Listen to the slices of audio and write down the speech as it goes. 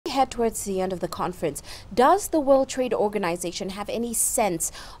ahead towards the end of the conference, does the World Trade Organization have any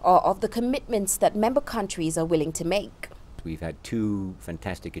sense of the commitments that member countries are willing to make? We've had two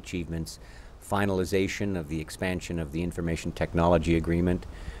fantastic achievements: finalization of the expansion of the Information Technology Agreement.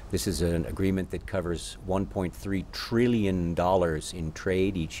 This is an agreement that covers $1.3 trillion in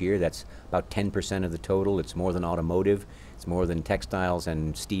trade each year. That's about 10% of the total. It's more than automotive. It's more than textiles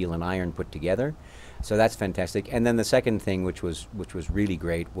and steel and iron put together. So that's fantastic. And then the second thing, which was really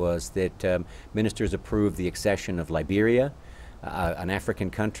great, was that ministers approved the accession of Liberia, an African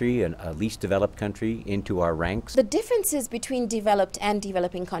country, a least developed country, into our ranks. The differences between developed and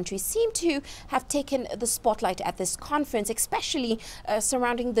developing countries seem to have taken the spotlight at this conference, especially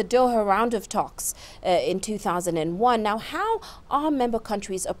surrounding the Doha round of talks in 2001. Now, how are member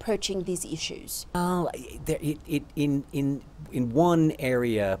countries approaching these issues? In one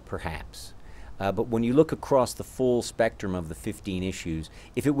area, perhaps. But when you look across the full spectrum of the 15 issues,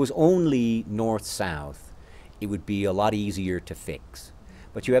 if it was only north-south, it would be a lot easier to fix.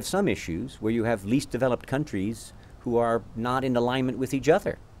 But you have some issues where you have least developed countries who are not in alignment with each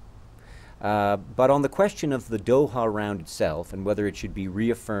other. But on the question of the Doha round itself and whether it should be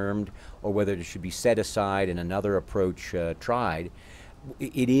reaffirmed or whether it should be set aside and another approach tried,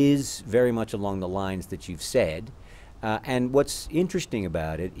 it is very much along the lines that you've said. And what's interesting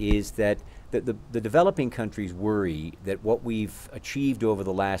about it is that the developing countries worry that what we've achieved over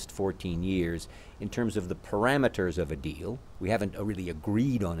the last 14 years in terms of the parameters of a deal, we haven't really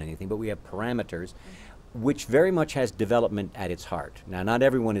agreed on anything, but we have parameters, which very much has development at its heart. Now, not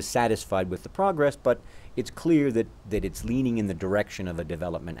everyone is satisfied with the progress, but it's clear that it's leaning in the direction of a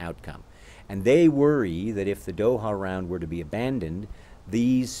development outcome. And they worry that if the Doha round were to be abandoned,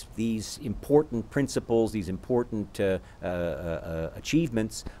 these important principles, these important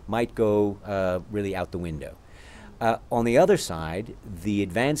achievements might go really out the window. On the other side, the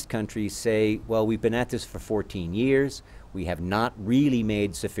advanced countries say, well, we've been at this for 14 years, we have not really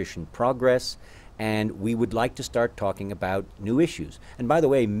made sufficient progress, and we would like to start talking about new issues. And by the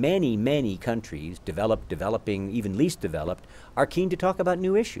way, many countries, developed, developing, even least developed, are keen to talk about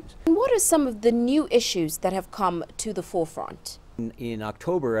new issues. And what are some of the new issues that have come to the forefront? In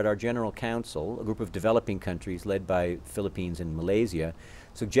October at our General Council, a group of developing countries led by Philippines and Malaysia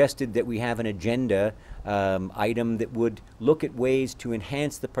suggested that we have an agenda item that would look at ways to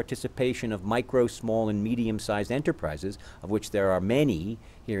enhance the participation of micro, small and medium-sized enterprises, of which there are many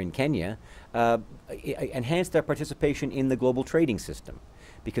here in Kenya, enhance their participation in the global trading system.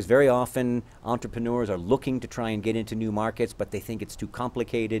 Because very often entrepreneurs are looking to try and get into new markets, but they think it's too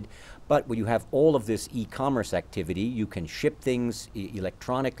complicated. But when you have all of this e-commerce activity, you can ship things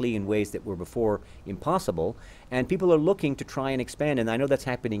electronically in ways that were before impossible, and people are looking to try and expand, and I know that's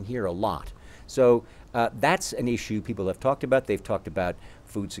happening here a lot. So that's an issue people have talked about. They've talked about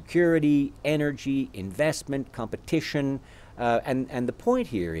food security, energy, investment, competition, and the point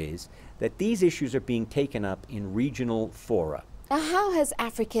here is that these issues are being taken up in regional fora. Now, how has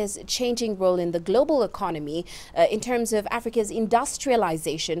Africa's changing role in the global economy in terms of Africa's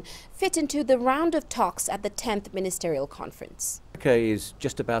industrialization fit into the round of talks at the 10th Ministerial Conference? Africa is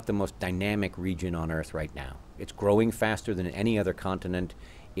just about the most dynamic region on Earth right now. It's growing faster than any other continent.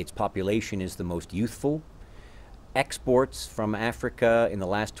 Its population is the most youthful. Exports from Africa in the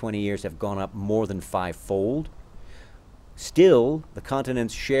last 20 years have gone up more than 5-fold. Still, the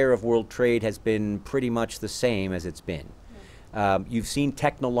continent's share of world trade has been pretty much the same as it's been. You've seen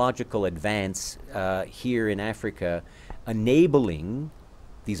technological advance here in Africa enabling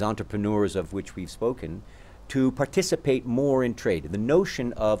these entrepreneurs of which we've spoken to participate more in trade. The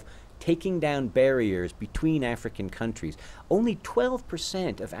notion of taking down barriers between African countries. Only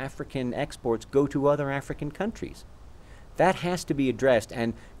 12% of African exports go to other African countries. That has to be addressed,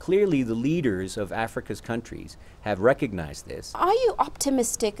 and clearly the leaders of Africa's countries have recognized this. Are you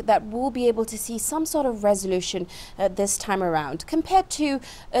optimistic that we'll be able to see some sort of resolution this time around compared to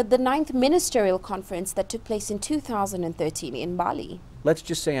the 9th Ministerial Conference that took place in 2013 in Bali? Let's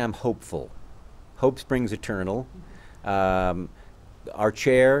just say I'm hopeful. Hope springs eternal. Our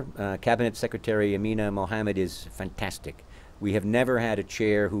chair, Cabinet Secretary Amina Mohammed, is fantastic. We have never had a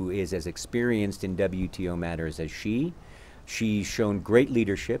chair who is as experienced in WTO matters as she. She's shown great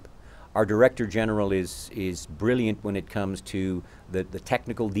leadership. Our Director General is brilliant when it comes to the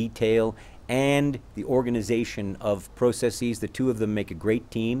technical detail and the organization of processes. The two of them make a great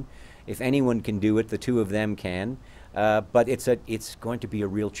team. If anyone can do it, the two of them can. But it's going to be a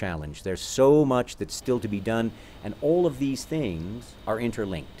real challenge. There's so much that's still to be done, and all of these things are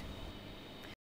interlinked.